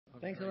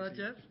Thanks a lot,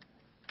 Jeff.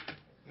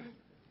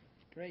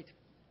 Great.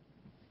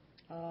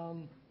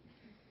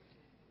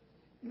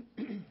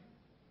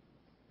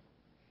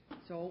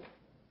 So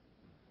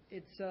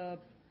it's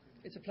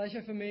a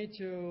pleasure for me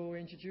to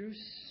introduce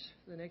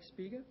the next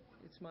speaker.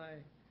 It's my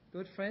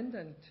good friend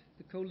and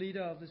the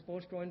co-leader of the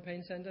Sports Groin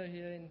Pain Center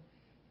here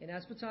in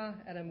Aspetar,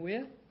 Adam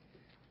Weir.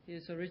 He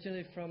is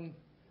originally from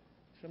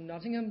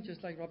Nottingham,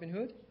 just like Robin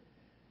Hood.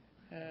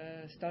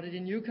 Started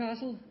in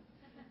Newcastle,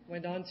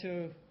 went on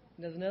to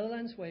the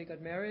Netherlands where he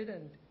got married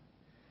and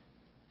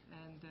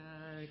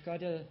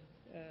got a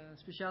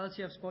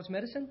specialty of sports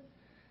medicine.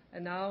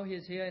 And now he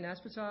is here in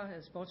Aspetar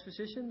as sports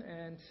physician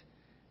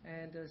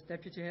and as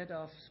deputy head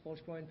of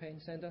Sports Groin Pain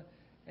Center,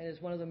 and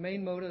is one of the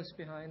main motors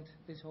behind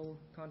this whole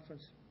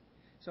conference.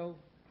 So,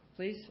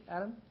 please,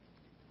 Adam.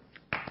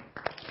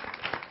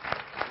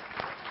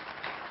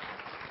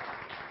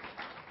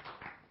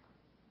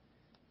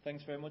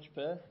 Thanks very much,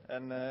 Per,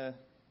 and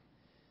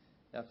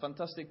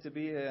fantastic to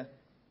be here,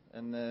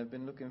 and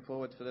been looking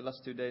forward for the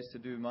last 2 days to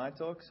do my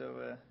talk.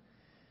 So,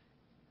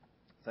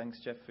 thanks,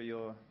 Jeff, for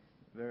your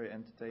very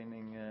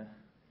entertaining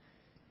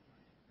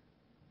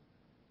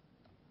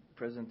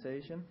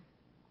presentation.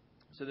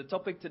 So the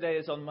topic today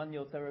is on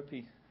manual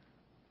therapy.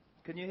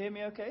 Can you hear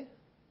me okay?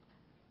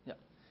 Yeah.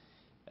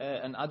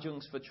 And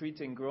adjuncts for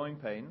treating groin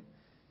pain.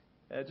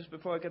 Just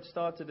before I get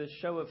started, a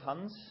show of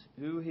hands.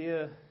 Who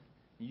here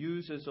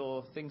uses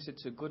or thinks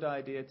it's a good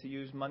idea to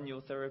use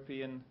manual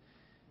therapy in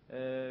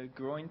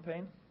groin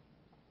pain?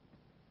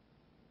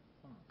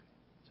 Okay.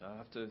 So I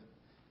have to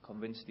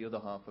convince the other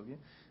half of you.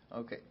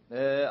 Okay.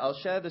 I'll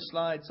share the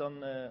slides on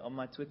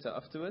my Twitter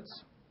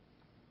afterwards.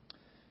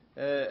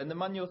 And the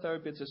manual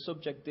therapy, it's a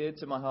subject dear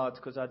to my heart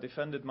because I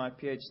defended my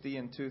PhD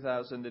in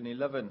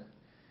 2011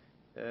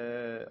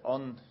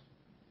 on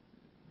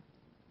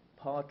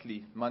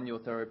partly manual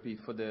therapy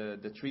for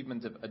the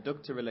treatment of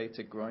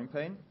adductor-related groin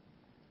pain.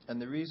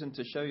 And the reason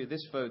to show you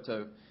this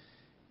photo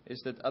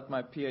is that at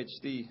my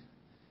PhD,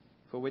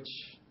 for which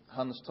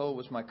Hans Toll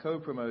was my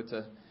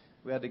co-promoter,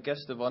 we had a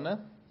guest of honor,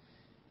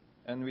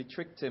 and we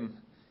tricked him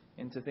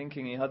into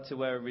thinking he had to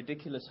wear a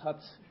ridiculous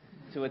hat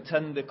to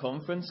attend the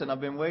conference, and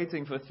I've been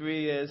waiting for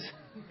 3 years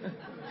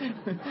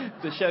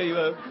to show you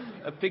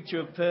a picture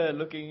of Per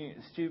looking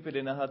stupid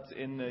in a hat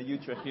in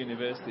Utrecht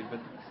University, but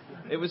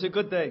it was a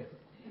good day.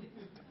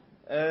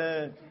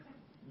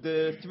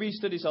 The 3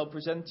 studies I'll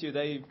present to you,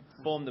 they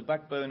form the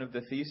backbone of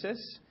the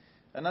thesis,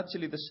 and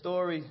actually the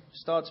story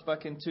starts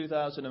back in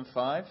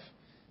 2005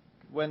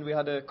 when we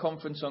had a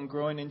conference on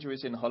groin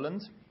injuries in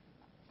Holland,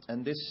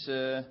 and this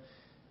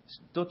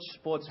Dutch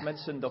sports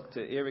medicine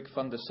doctor Erik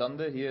van der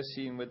Sande, here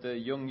seen with the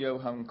young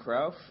Johan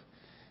Cruijff,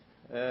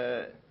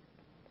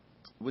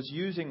 was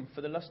using for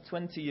the last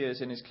 20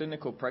 years in his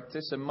clinical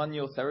practice a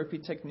manual therapy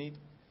technique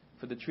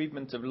for the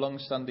treatment of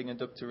long-standing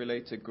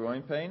adductor-related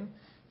groin pain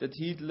that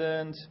he'd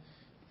learned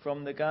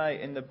from the guy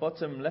in the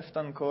bottom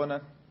left-hand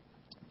corner,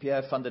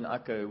 Pierre van den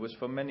Akker, who was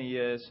for many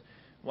years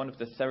one of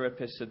the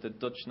therapists at the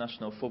Dutch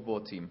national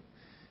football team.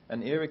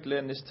 And Erik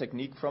learned this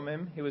technique from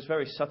him. He was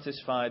very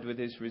satisfied with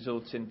his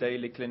results in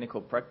daily clinical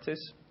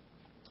practice.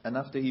 And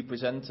after he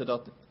presented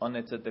on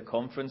it at the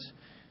conference,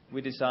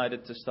 we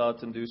decided to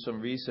start and do some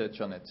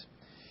research on it.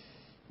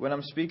 When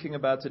I'm speaking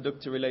about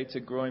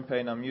adductor-related groin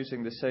pain, I'm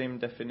using the same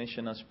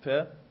definition as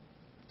Per.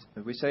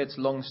 We say it's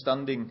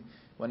long-standing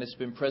when it's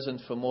been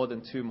present for more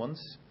than 2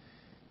 months.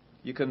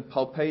 You can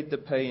palpate the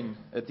pain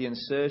at the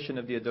insertion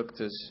of the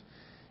adductors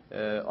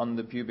on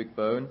the pubic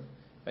bone,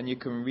 and you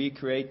can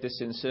recreate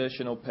this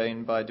insertional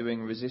pain by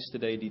doing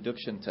resisted aid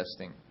deduction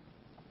testing.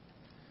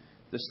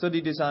 The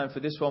study design for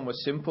this one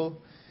was simple.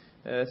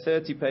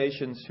 30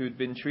 patients who'd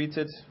been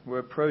treated were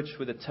approached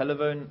with a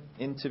telephone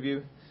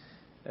interview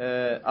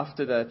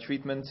after their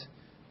treatment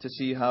to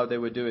see how they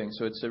were doing.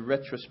 So it's a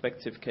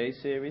retrospective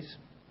case series.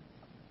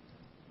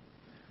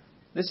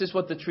 This is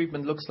what the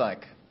treatment looks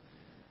like.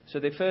 So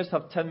they first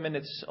have 10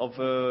 minutes of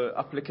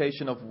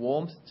application of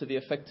warmth to the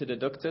affected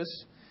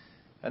adductors.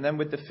 And then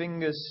with the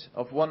fingers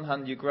of one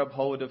hand, you grab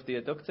hold of the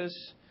adductors,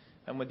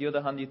 and with the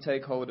other hand, you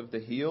take hold of the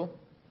heel.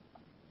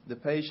 The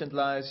patient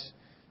lies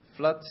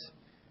flat,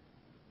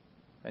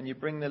 and you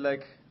bring the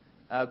leg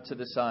out to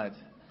the side.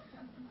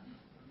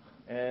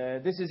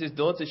 This is his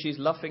daughter. She's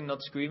laughing,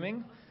 not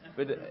screaming.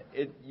 But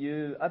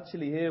you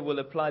actually here will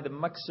apply the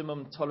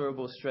maximum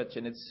tolerable stretch,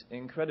 and it's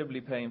incredibly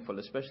painful,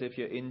 especially if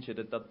you're injured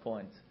at that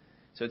point.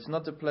 So it's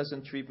not a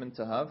pleasant treatment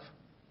to have.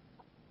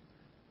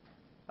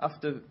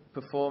 After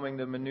performing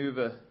the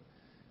maneuver,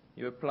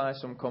 you apply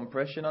some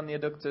compression on the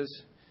adductors,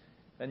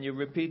 and you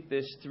repeat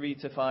this 3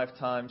 to 5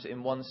 times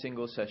in one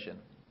single session.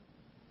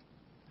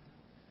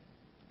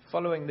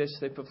 Following this,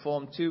 they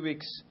perform 2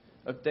 weeks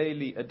of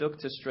daily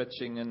adductor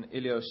stretching and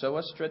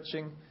iliopsoas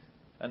stretching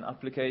and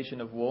application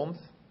of warmth.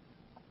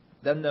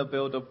 Then they'll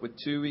build up with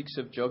 2 weeks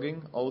of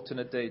jogging,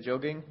 alternate day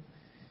jogging.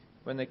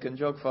 When they can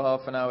jog for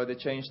half an hour, they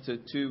change to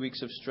 2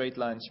 weeks of straight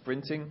line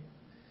sprinting,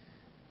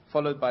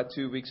 followed by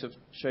 2 weeks of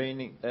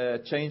training,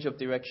 change of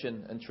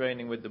direction and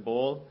training with the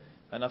ball,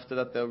 and after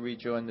that they'll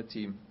rejoin the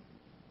team.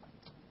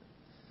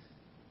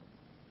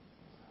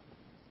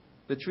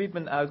 The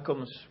treatment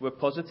outcomes were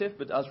positive,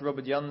 but as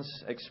Robert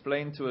Jans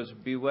explained to us,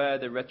 beware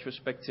the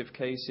retrospective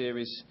case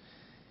series.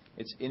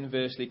 It's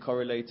inversely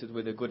correlated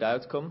with a good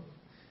outcome.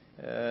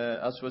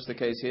 As was the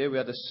case here, we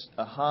had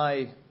a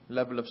high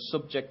level of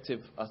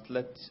subjective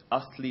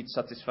athlete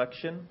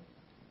satisfaction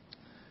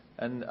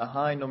and a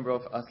high number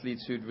of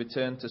athletes who'd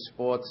returned to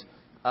sport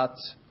at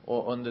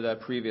or under their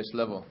previous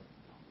level.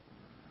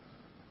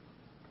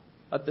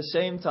 At the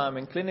same time,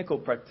 in clinical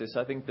practice,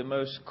 I think the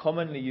most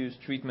commonly used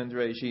treatment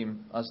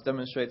regime, as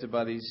demonstrated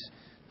by these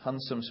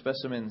handsome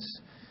specimens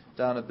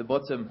down at the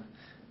bottom,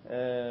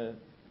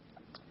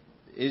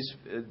 is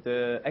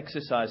the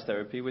exercise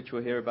therapy, which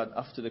we'll hear about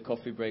after the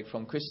coffee break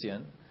from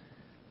Christian.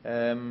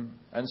 And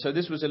so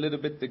this was a little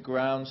bit the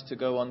grounds to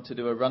go on to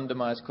do a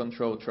randomized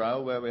controlled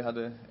trial where we had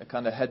a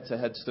kind of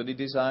head-to-head study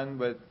design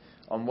with,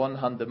 on one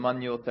hand, the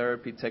manual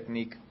therapy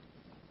technique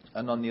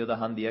and on the other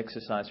hand, the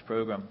exercise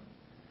program.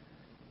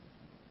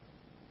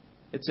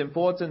 It's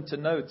important to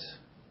note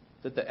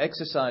that the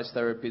exercise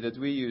therapy that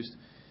we used,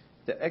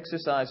 the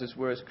exercises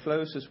were as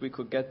close as we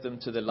could get them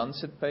to the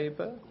Lancet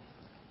paper,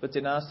 but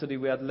in our study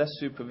we had less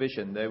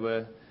supervision. They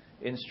were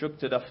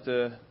instructed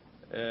after,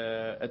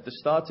 at the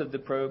start of the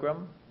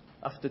program,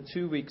 after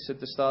 2 weeks at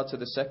the start of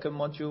the second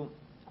module,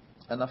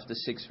 and after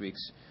 6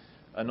 weeks.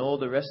 And all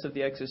the rest of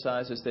the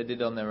exercises they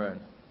did on their own.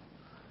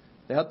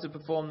 They had to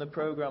perform the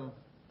program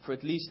for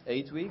at least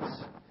 8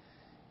 weeks.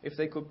 If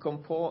they could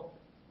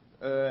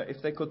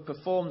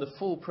perform the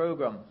full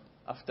program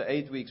after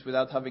 8 weeks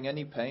without having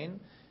any pain,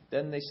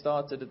 then they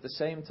started at the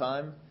same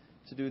time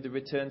to do the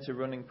return to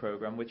running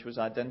program, which was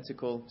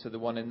identical to the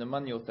one in the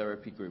manual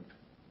therapy group.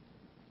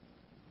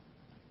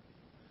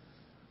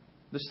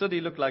 The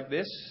study looked like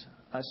this.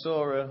 I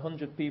saw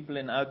 100 people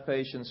in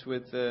outpatients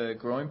with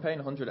groin pain,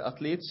 100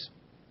 athletes.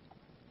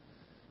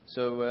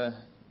 So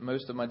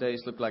most of my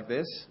days look like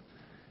this.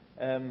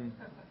 In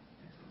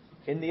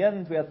the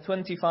end, we had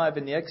 25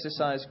 in the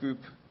exercise group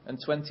and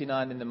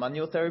 29 in the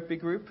manual therapy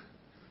group.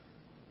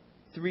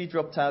 3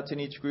 dropped out in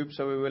each group,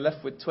 so we were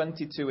left with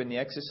 22 in the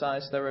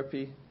exercise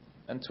therapy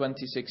and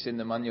 26 in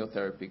the manual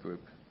therapy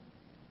group.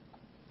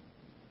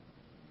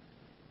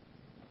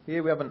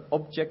 Here we have an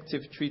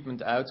objective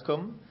treatment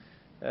outcome.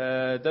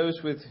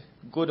 Those with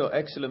good or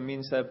excellent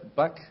means they're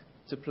back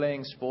to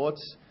playing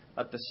sports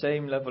at the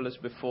same level as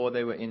before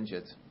they were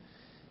injured.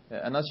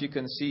 And as you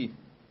can see,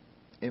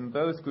 in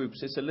both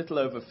groups it's a little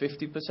over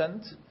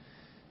 50%.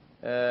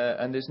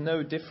 And there's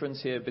no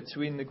difference here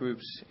between the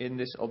groups in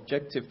this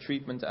objective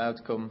treatment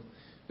outcome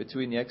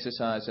between the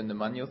exercise and the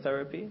manual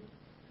therapy.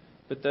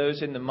 But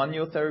those in the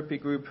manual therapy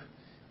group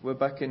were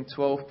back in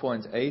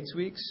 12.8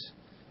 weeks,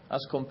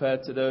 as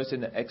compared to those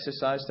in the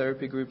exercise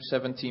therapy group,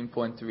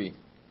 17.3,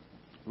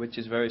 which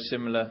is very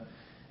similar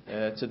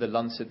to the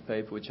Lancet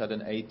paper, which had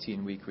an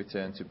 18-week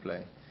return to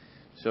play.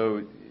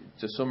 So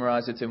to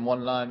summarize it in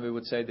one line, we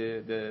would say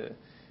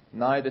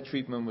neither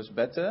treatment was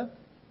better,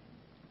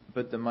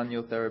 but the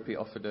manual therapy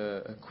offered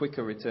a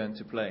quicker return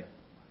to play.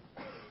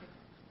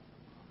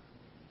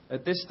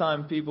 At this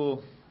time,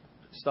 people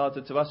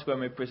started to ask when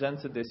we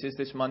presented this, is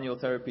this manual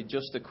therapy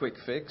just a quick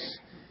fix?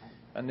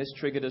 And this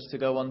triggered us to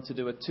go on to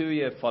do a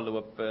 2-year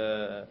follow-up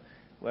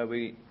where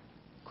we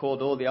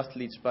called all the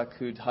athletes back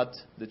who'd had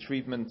the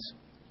treatment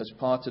as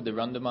part of the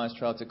randomized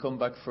trial to come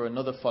back for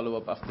another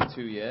follow-up after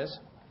 2 years.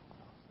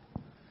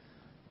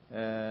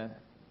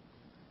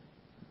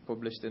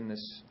 Published in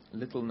this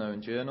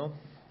little-known journal.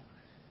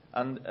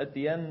 And at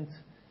the end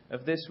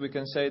of this, we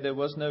can say there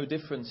was no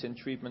difference in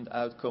treatment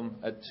outcome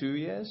at 2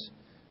 years,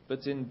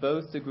 but in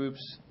both the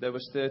groups, there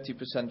was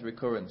 30%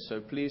 recurrence.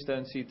 So please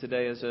don't see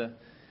today as a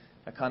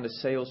kind of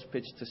sales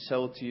pitch to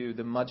sell to you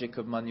the magic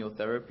of manual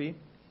therapy.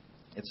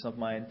 It's not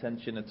my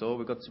intention at all.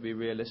 We've got to be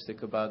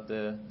realistic about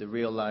the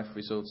real-life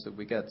results that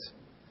we get.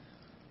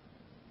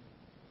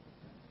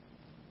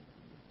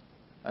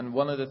 And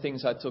one of the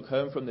things I took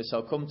home from this,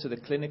 I'll come to the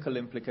clinical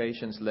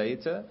implications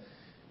later,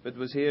 but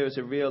was here as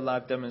a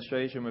real-life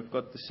demonstration. We've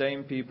got the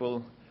same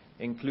people,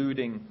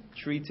 including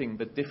treating,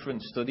 but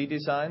different study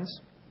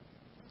designs.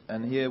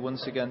 And here,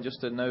 once again,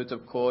 just a note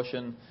of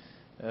caution.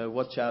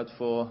 Watch out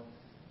for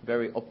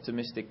very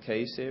optimistic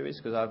case series,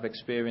 because I've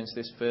experienced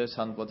this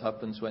firsthand, what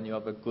happens when you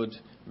have a good,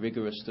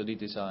 rigorous study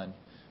design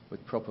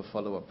with proper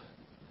follow-up.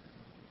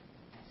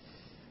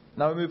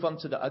 Now we move on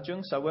to the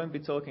adjuncts. I won't be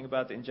talking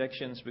about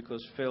injections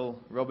because Phil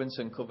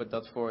Robinson covered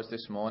that for us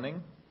this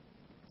morning.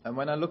 And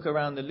when I look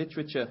around the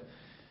literature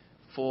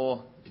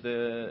for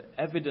the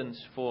evidence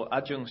for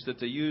adjuncts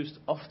that are used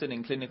often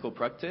in clinical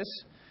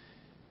practice,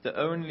 the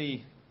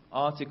only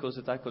articles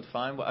that I could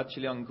find were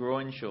actually on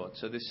groin shorts.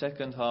 So the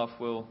second half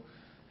will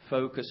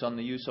focus on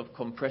the use of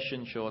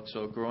compression shorts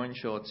or groin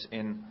shorts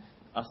in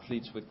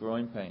athletes with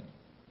groin pain.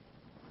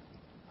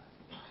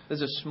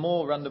 There's a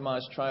small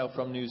randomized trial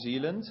from New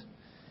Zealand.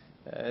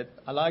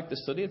 I like the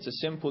study. It's a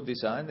simple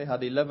design. They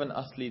had 11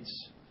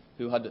 athletes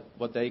who had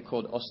what they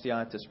called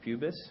osteitis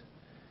pubis.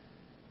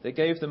 They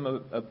gave them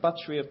a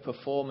battery of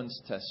performance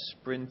tests,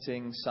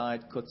 sprinting,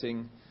 side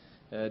cutting,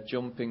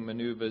 jumping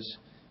maneuvers,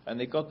 and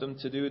they got them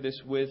to do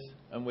this with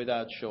and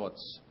without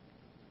shorts.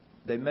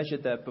 They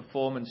measured their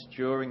performance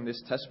during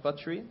this test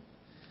battery,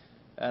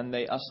 and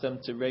they asked them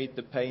to rate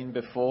the pain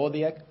before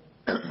the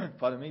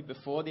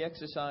before the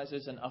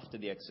exercises and after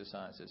the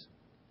exercises.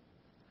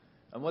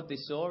 And what they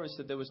saw is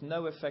that there was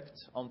no effect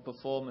on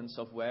performance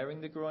of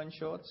wearing the groin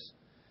shorts,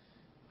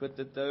 but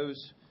that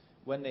those,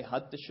 when they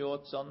had the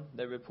shorts on,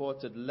 they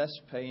reported less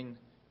pain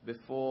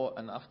before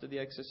and after the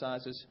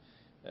exercises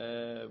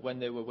when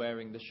they were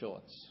wearing the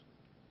shorts.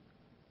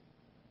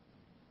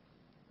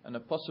 And a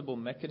possible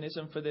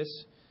mechanism for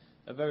this,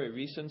 a very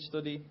recent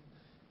study,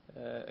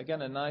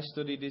 again a nice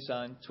study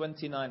design,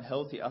 29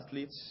 healthy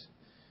athletes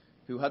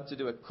who had to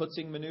do a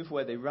cutting maneuver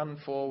where they ran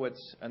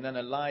forwards and then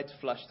a light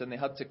flashed and they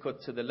had to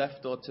cut to the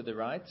left or to the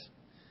right.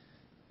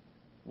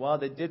 While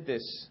they did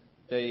this,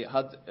 they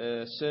had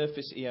a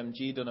surface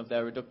EMG done of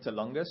their adductor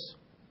longus,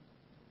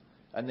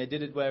 and they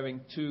did it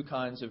wearing two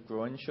kinds of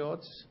groin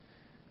shorts.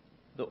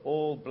 The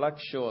all black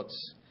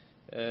shorts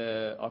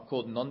are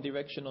called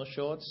non-directional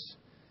shorts,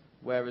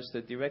 whereas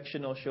the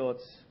directional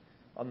shorts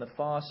on the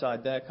far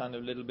side, they're kind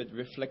of a little bit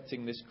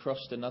reflecting this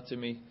crossed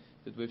anatomy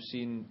that we've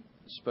seen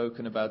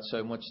spoken about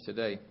so much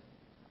today.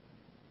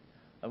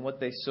 And what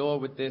they saw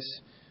with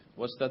this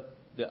was that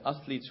the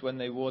athletes, when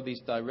they wore these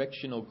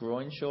directional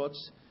groin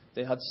shorts,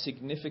 they had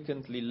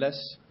significantly less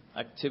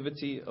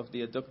activity of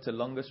the adductor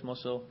longus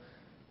muscle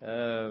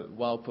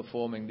while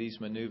performing these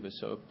maneuvers.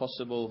 So a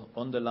possible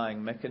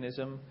underlying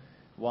mechanism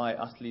why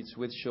athletes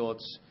with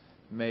shorts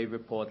may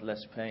report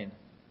less pain.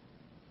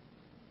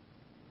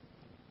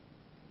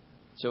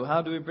 So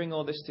how do we bring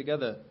all this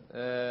together?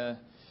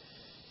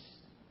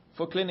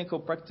 For clinical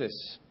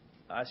practice,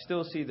 I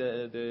still see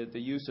the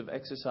use of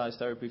exercise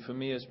therapy for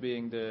me as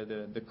being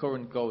the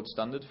current gold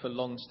standard for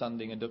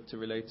long-standing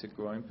adductor-related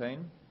groin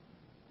pain.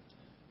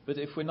 But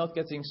if we're not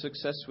getting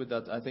success with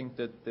that, I think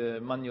that the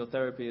manual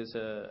therapy is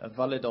a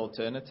valid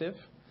alternative.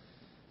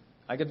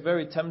 I get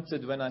very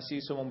tempted when I see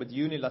someone with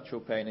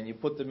unilateral pain and you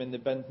put them in the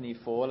bent knee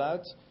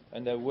fallout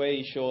and they're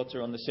way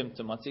shorter on the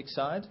symptomatic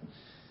side.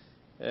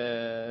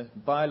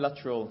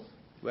 Bilateral,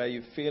 where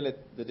you feel it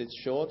that it's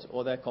short,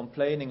 or they're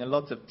complaining a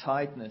lot of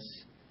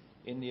tightness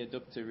in the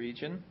adductor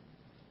region.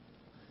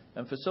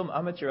 And for some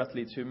amateur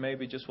athletes who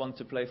maybe just want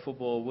to play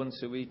football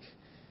once a week,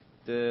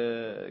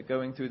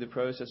 going through the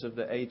process of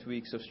the 8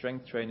 weeks of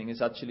strength training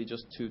is actually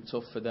just too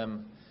tough for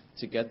them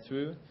to get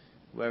through,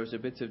 whereas a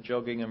bit of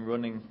jogging and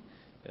running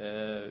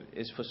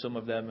is for some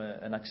of them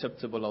an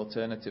acceptable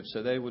alternative.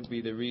 So they would be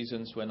the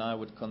reasons when I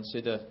would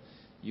consider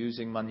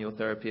using manual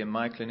therapy in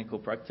my clinical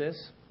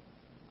practice.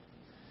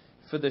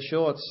 For the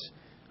shorts,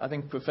 I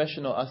think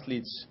professional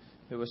athletes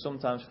who are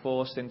sometimes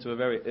forced into a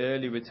very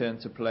early return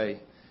to play,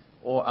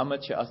 or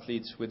amateur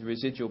athletes with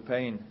residual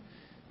pain,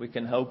 we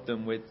can help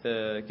them with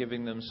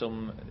giving them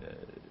some,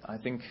 I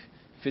think,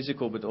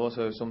 physical but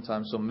also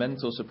sometimes some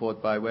mental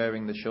support by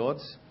wearing the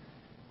shorts.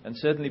 And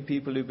certainly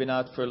people who've been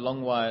out for a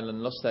long while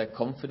and lost their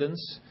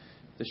confidence,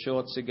 the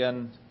shorts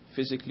again,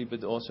 physically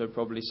but also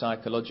probably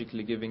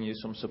psychologically giving you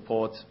some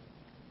support,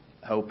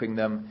 helping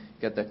them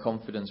get their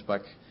confidence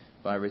back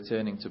by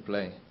returning to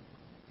play.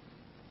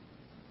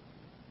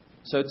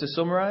 So to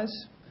summarize,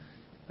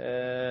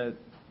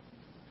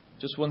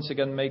 just once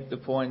again make the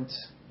point,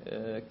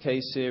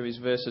 case series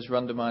versus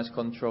randomized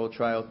control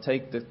trial.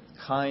 Take the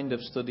kind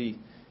of study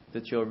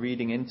that you're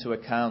reading into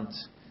account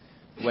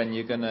when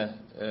you're going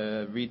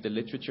to read the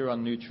literature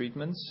on new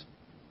treatments.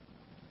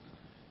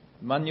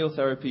 Manual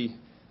therapy,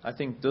 I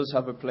think, does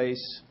have a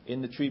place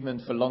in the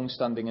treatment for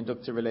long-standing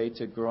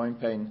adductor-related groin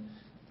pain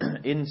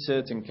in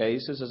certain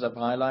cases, as I've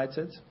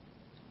highlighted,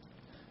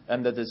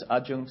 and that as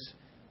adjuncts,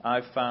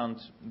 I've found,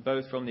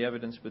 both from the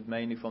evidence but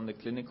mainly from the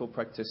clinical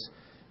practice,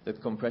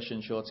 that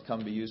compression shorts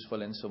can be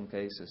useful in some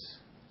cases.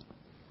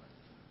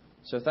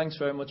 So thanks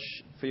very much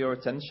for your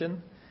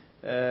attention.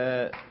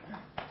 All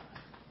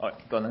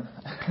right, go on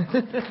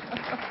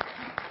then.